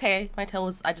like, okay, my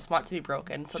toes, I just want to be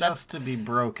broken. So Just to be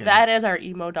broken. that is our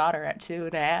emo daughter at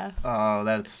 2.5. Oh,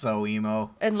 that's so emo.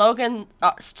 And Logan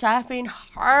stepping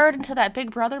hard into that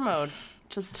big brother mode.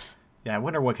 Just, Yeah, I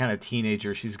wonder what kind of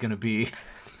teenager she's going to be.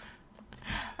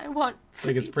 I want I to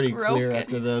think it's be pretty broken. clear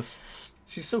after this.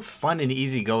 She's so fun and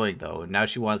easygoing, though. Now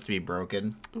she wants to be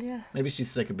broken. Yeah. Maybe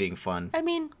she's sick of being fun. I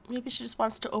mean, maybe she just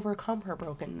wants to overcome her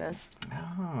brokenness.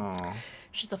 Oh.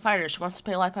 She's a fighter. She wants to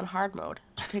play life on hard mode.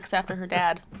 She takes after her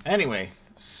dad. Anyway,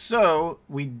 so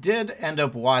we did end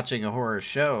up watching a horror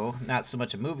show, not so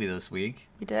much a movie this week.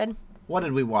 We did. What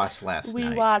did we watch last We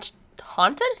night? watched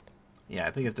Haunted Yeah,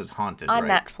 I think it's just Haunted, on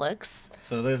right? Netflix.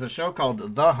 So there's a show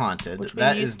called The Haunted. Which we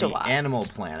that used is to the watch. Animal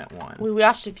Planet one. We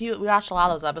watched a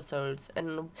lot of those episodes,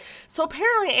 and so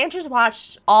apparently Andrew's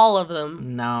watched all of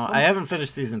them. No, I haven't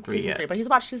finished season 3 yet. But he's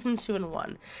watched season 2 and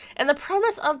 1. And the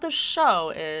premise of the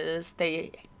show is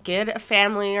they get a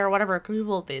family or whatever group of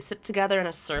people, they sit together in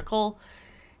a circle,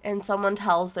 and someone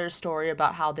tells their story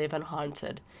about how they've been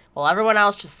haunted. While everyone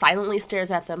else just silently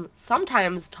stares at them,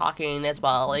 sometimes talking as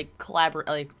well, like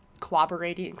corroborating. You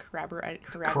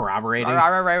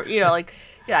know, like,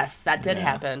 yes, that did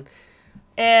happen.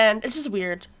 And it's just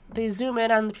weird. They zoom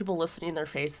in on the people listening, their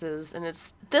faces, and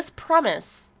this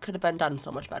premise could have been done so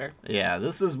much better. Yeah,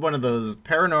 this is one of those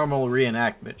paranormal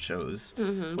reenactment shows,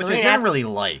 which The I generally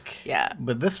like. Yeah.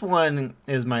 But this one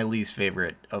is my least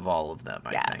favorite of all of them,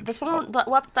 I think. This one, that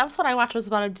was what I watched, was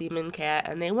about a demon cat,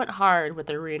 and they went hard with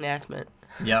their reenactment.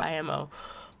 Yep. IMO.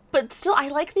 But still, I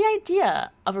like the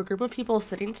idea of a group of people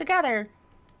sitting together,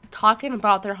 talking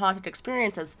about their haunted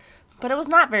experiences. But it's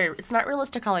not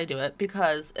realistic how I do it,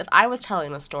 because if I was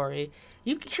telling a story,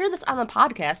 you can hear this on the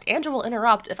podcast. Andrew will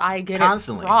interrupt if I get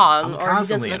Constantly. it wrong, I'm or he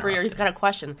constantly doesn't agree, or he's got a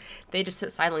question. They just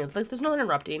sit silently. It's like, there's no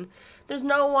interrupting. There's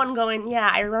no one going, yeah,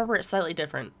 I remember it slightly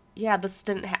different. Yeah, this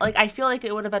didn't like, I feel like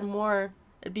it would have been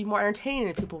it'd be more entertaining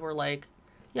if people were like,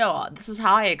 yo, this is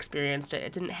how I experienced it.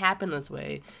 It didn't happen this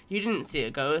way. You didn't see a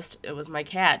ghost. It was my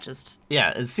cat just...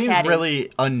 Yeah, it seems Catty.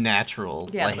 really unnatural.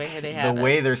 Yeah, like, the way they have the it.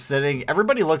 way they're sitting.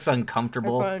 Everybody looks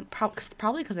uncomfortable.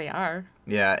 Probably because they are.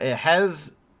 Yeah, it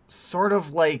has sort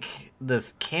of like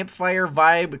this campfire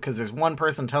vibe because there's one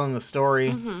person telling the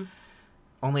story.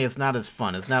 Only it's not as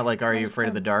fun. It's not like Are You Afraid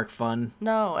of the Dark fun.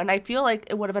 No, and I feel like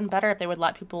it would have been better if they would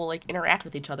let people like interact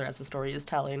with each other as the story is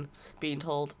being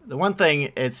told. The one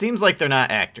thing, it seems like they're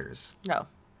not actors. No.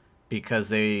 Because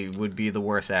they would be the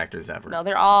worst actors ever. No,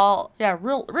 they're all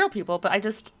real people, but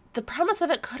the premise of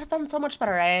it could have been so much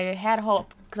better. I had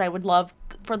hope because I would love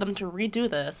for them to redo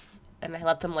this and I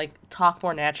let them like talk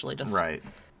more naturally. Just right.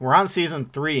 We're on season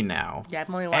 3 now. Yeah, I've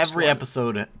only watched Every one.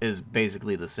 episode is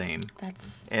basically the same.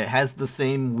 It has the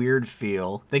same weird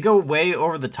feel. They go way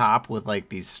over the top with like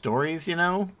these stories, you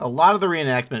know? A lot of the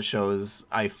reenactment shows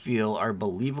I feel are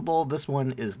believable. This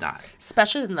one is not.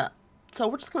 Especially so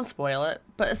we're just going to spoil it,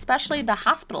 but especially the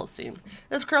hospital scene.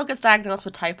 This girl gets diagnosed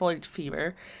with typhoid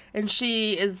fever, and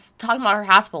she is talking about her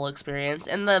hospital experience,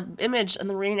 and the image in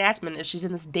the reenactment is she's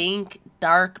in this dank,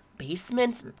 dark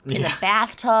basement in a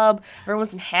bathtub.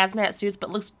 Everyone's in hazmat suits, but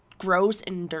looks gross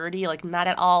and dirty, like not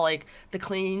at all like the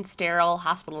clean, sterile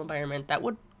hospital environment that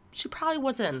she probably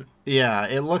was in. Yeah,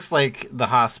 it looks like the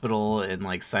hospital in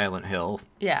like Silent Hill.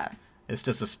 Yeah. It's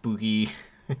just a spooky...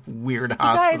 weird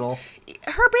hospital. Guys,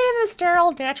 her being in a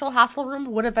sterile, natural hospital room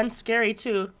would have been scary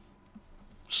too.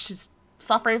 She's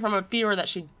suffering from a fever that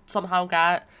she somehow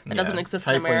got that doesn't exist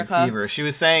in America. Typhoid fever. She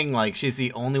was saying like she's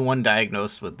the only one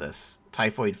diagnosed with this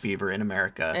typhoid fever in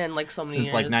America. In like so many since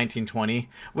years. Like 1920.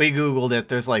 We Googled it.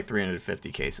 There's like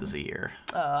 350 cases a year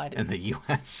in the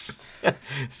U.S.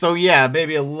 So yeah,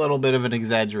 maybe a little bit of an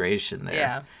exaggeration there.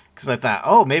 Yeah. Because I thought,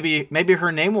 oh, maybe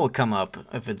her name will come up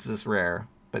if it's this rare.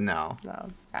 But no.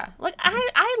 Yeah. Like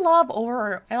I love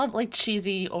like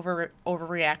cheesy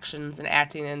overreactions and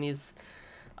acting in these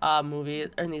movies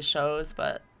or in these shows,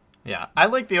 but yeah, I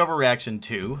like the overreaction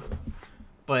too.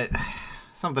 But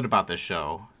something about this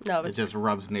show, it just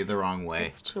rubs me the wrong way.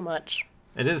 It's too much.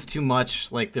 It is too much.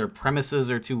 Like their premises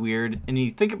are too weird. And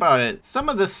you think about it, some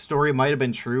of this story might have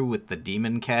been true with the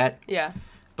demon cat. Yeah.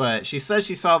 But she says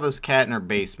she saw this cat in her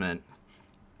basement,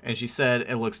 and she said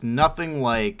it looks nothing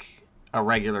like a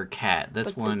regular cat.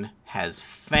 This one has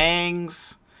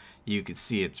fangs. You can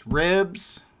see its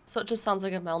ribs. So it just sounds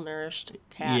like a malnourished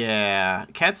cat. Yeah,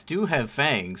 cats do have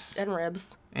fangs and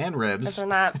ribs.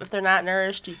 If they're not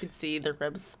nourished, you could see their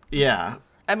ribs. Yeah.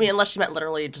 I mean, unless she meant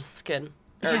literally just skin.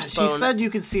 Yeah, she said you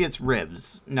could see its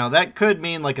ribs. Now that could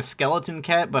mean like a skeleton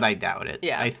cat, but I doubt it.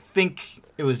 Yeah. I think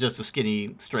it was just a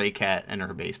skinny stray cat in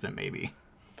her basement, maybe.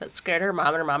 That scared her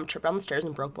mom, and her mom tripped down the stairs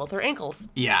and broke both her ankles.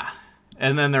 Yeah.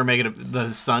 And then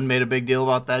the son made a big deal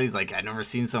about that. He's like, I've never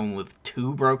seen someone with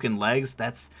 2 broken legs.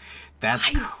 That's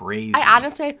crazy. I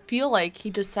honestly feel like he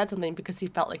just said something because he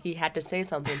felt like he had to say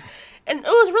something. And it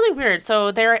was really weird.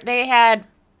 So there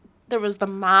was the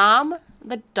mom,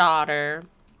 the daughter,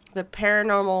 the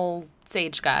paranormal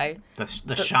sage guy, the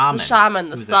shaman,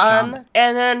 the son,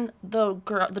 and then the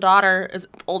daughter is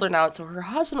older now, so her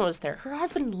husband was there. Her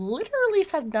husband literally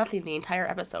said nothing the entire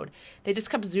episode. They just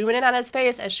kept zooming in on his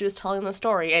face as she was telling the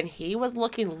story, and he was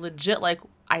looking legit like,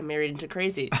 I married into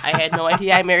crazy. I had no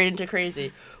idea I married into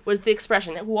crazy, was the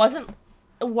expression. It wasn't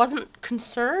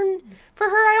concern for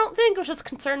her, I don't think. It was just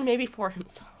concern maybe for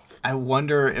himself. I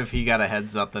wonder if he got a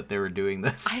heads up that they were doing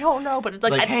this. I don't know, but it's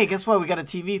like hey, guess what? We got a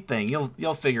TV thing.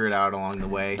 You'll figure it out along the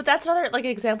way. But that's another like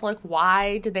example. Like,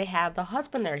 why did they have the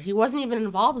husband there? He wasn't even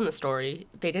involved in the story.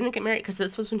 They didn't get married because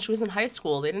this was when she was in high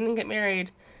school. They didn't get married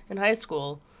in high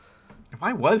school.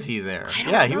 Why was he there? I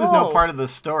don't know. He was no part of the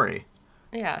story.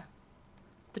 Yeah.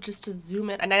 But just to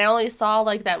zoom in, and I only saw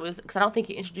like that was because I don't think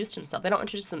he introduced himself. They don't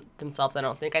introduce themselves. I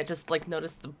don't think. I just like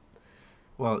noticed the.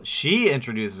 Well, she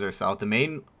introduces herself, the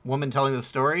main woman telling the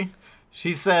story.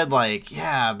 She said, like,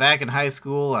 yeah, back in high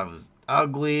school, I was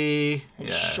ugly.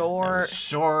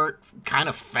 Short, kind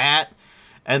of fat.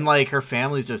 And, like, her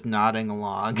family's just nodding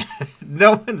along.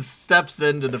 No one steps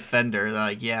in to defend her. They're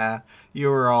like, yeah, you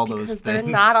were all those things. They're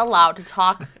not allowed to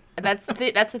talk. That's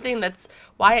the thing. That's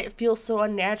why it feels so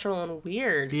unnatural and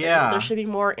weird. Yeah. There should be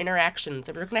more interactions.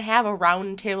 If we're going to have a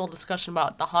round table discussion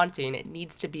about The Haunting, it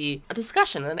needs to be a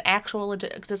discussion, an actual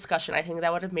legit discussion. I think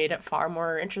that would have made it far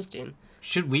more interesting.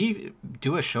 Should we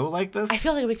do a show like this? I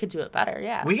feel like we could do it better,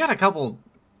 yeah. We got a couple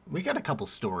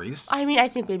stories. I mean, I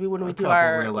think maybe when we do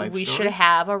we should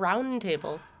have a round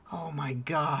table. Oh my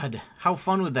god. How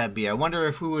fun would that be? I wonder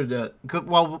if we would...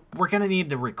 well, we're going to need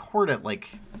to record it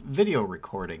like video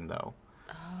recording, though.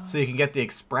 Oh. So you can get the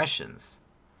expressions.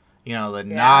 You know, the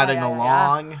nodding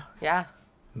along. Yeah.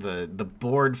 The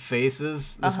bored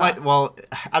faces. This might... Well,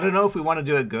 I don't know if we want to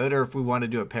do it good or if we want to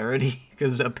do a parody.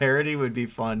 Because a parody would be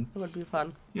fun. It would be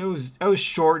fun. You know, I was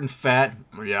short and fat.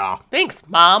 Yeah. Thanks,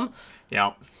 Mom.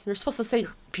 Yep. You're supposed to say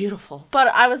beautiful. But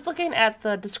I was looking at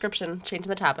the description, changing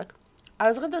the topic. I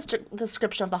was looking at the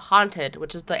description of The Haunted,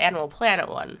 which is the Animal Planet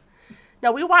one.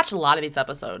 Now, we watched a lot of these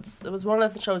episodes. It was one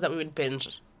of the shows that we would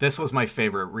binge. This was my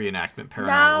favorite reenactment paranormal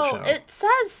Now, show. it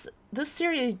says this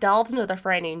series delves into the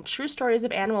frightening true stories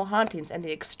of animal hauntings and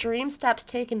the extreme steps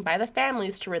taken by the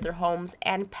families to rid their homes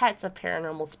and pets of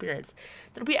paranormal spirits.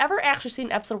 Did we ever actually see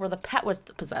an episode where the pet was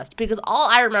possessed? Because all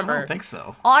I remember... I don't think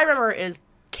so. All I remember is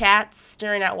cats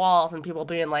staring at walls and people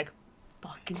being like,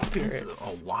 fucking This spirits.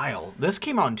 is a while. This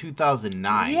came out in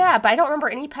 2009. Yeah, but I don't remember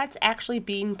any pets actually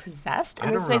being possessed. And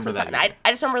I don't this makes remember sense. that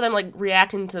I just remember them like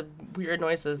reacting to weird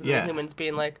noises and Yeah. the humans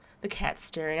being like, the cat's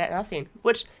staring at nothing.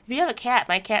 Which, if you have a cat,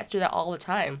 my cats do that all the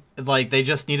time. Like, they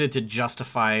just needed to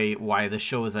justify why the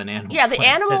show is an animal. Yeah, the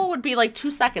planet. animal would be like 2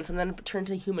 seconds and then turn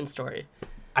into a human story.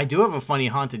 I do have a funny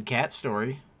haunted cat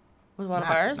story. Was one of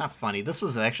Not, ours? not funny. This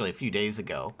was actually a few days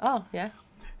ago. Oh, yeah.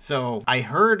 So I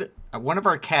heard one of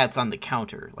our cats on the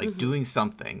counter, like Mm-hmm. doing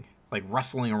something, like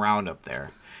rustling around up there.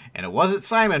 And it wasn't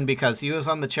Simon because he was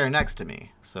on the chair next to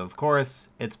me. So, of course,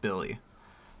 it's Billy.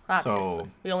 Obviously.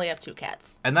 We only have 2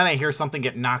 cats. And then I hear something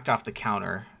get knocked off the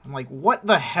counter. I'm like, what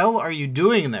the hell are you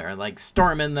doing there? Like,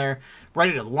 storm in there,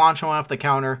 ready to launch him off the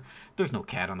counter. There's no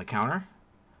cat on the counter.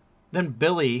 Then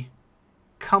Billy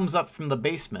comes up from the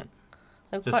basement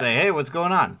Like, to what? say, hey, what's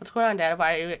going on? What's going on, Dad?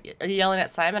 Why are you yelling at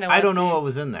Simon? I don't know what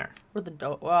was in there. Was the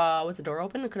door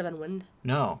open? It could have been wind.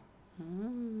 No.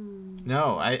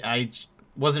 No, I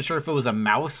wasn't sure if it was a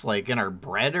mouse, like, in our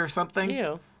bread or something.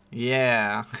 Ew.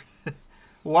 Yeah.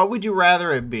 What would you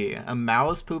rather it be? A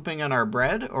mouse pooping on our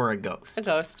bread or a ghost? A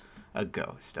ghost. A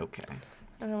ghost, okay.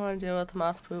 I don't want to deal with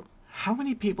mouse poop. How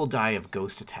many people die of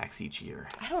ghost attacks each year?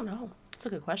 I don't know. That's a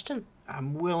good question.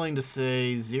 I'm willing to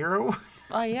say 0.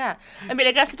 Oh, yeah. I mean,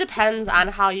 I guess it depends on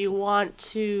how you want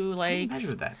to, like...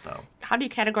 Measure that, though. How do you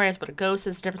categorize what a ghost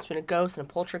is? The difference between a ghost and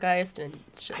a poltergeist and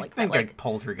shit like I think that. Like, a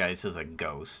poltergeist is a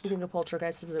ghost. you think a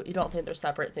poltergeist is... You don't think they're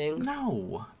separate things?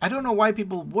 No. I don't know why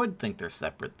people would think they're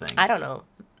separate things. I don't know.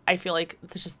 I feel like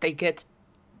they get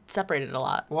separated a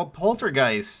lot. Well,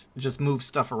 poltergeists just move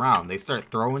stuff around. They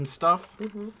start throwing stuff.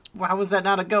 Mm-hmm. Well, how is that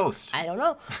not a ghost? I don't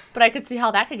know. But I could see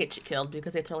how that could get you killed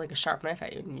because they throw like a sharp knife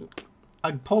at you and you...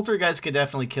 A poltergeist could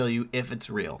definitely kill you if it's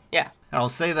real. Yeah. I'll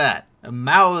say that. A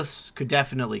mouse could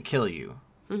definitely kill you.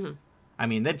 Mm-hmm. I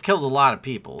mean, they've killed a lot of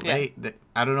people. Yeah.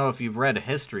 I don't know if you've read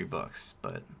history books,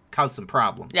 but caused some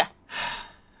problems. Yeah.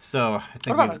 So I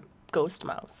think What about a ghost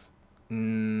mouse?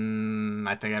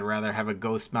 I think I'd rather have a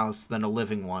ghost mouse than a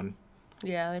living one.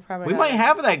 Yeah, they probably We not might as-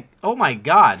 have that. Oh my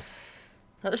god.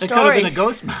 Another It could have story. been a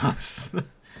ghost mouse.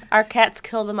 Our cats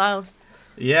killed the mouse.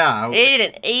 Yeah. Ate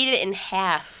it in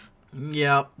half.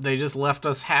 Yep. They just left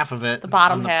us half of it. The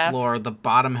bottom on the half. floor. The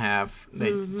bottom half.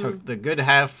 They took the good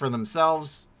half for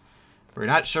themselves. We're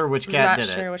not sure which cat Not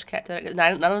did sure it. which cat did it.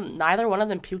 Neither one of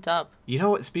them puked up. You know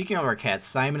what? Speaking of our cats,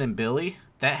 Simon and Billy,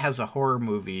 that has a horror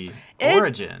movie It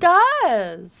origin.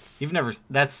 does. You've never.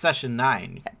 That's Session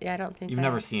 9. Yeah, I don't think You've I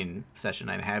never have. seen Session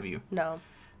 9, have you? No.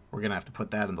 We're gonna have to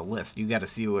put that on the list. You got to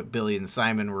see what Billy and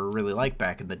Simon were really like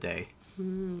back in the day.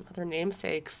 Other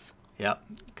namesakes. Yep,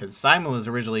 because Simon was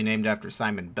originally named after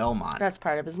Simon Belmont, That's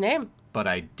part of his name. but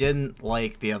I didn't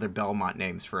like the other Belmont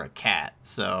names for a cat,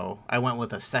 so I went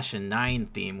with a Session 9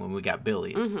 theme when we got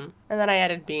Billy, And then I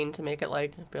added Bean to make it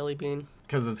like Billy Bean.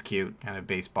 because it's cute, kind of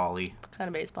baseball-y. Kind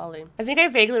of baseball-y. I think I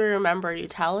vaguely remember you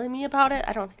telling me about it.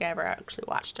 I don't think I ever actually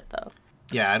watched it, though.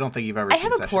 Yeah, I don't think you've ever I seen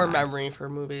have a Session poor 9. memory for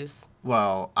movies.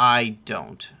 Well, I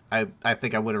don't. I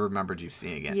think I would have remembered you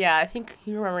seeing it. Yeah, I think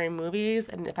you remembering movies,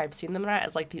 and if I've seen them or not,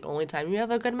 is like the only time you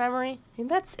have a good memory. I think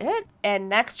that's it. And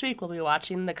next week, we'll be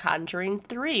watching The Conjuring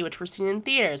 3, which we're seeing in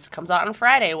theaters. It comes out on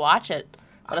Friday. Watch it.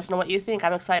 Let us know what you think.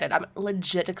 I'm excited. I'm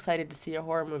legit excited to see a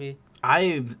horror movie.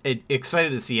 I'm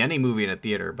excited to see any movie in a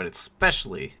theater, but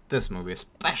especially this movie,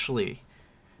 especially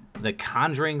The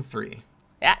Conjuring 3.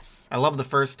 Yes. I love the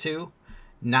first 2.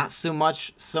 Not so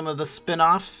much some of the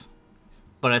spin-offs,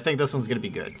 but I think this one's going to be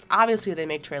good. Obviously, they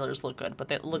make trailers look good,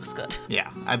 but it looks good. Yeah,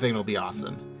 I think it'll be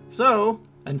awesome. So,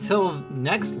 until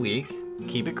next week,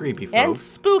 keep it creepy, folks. And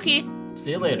spooky. See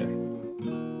you later.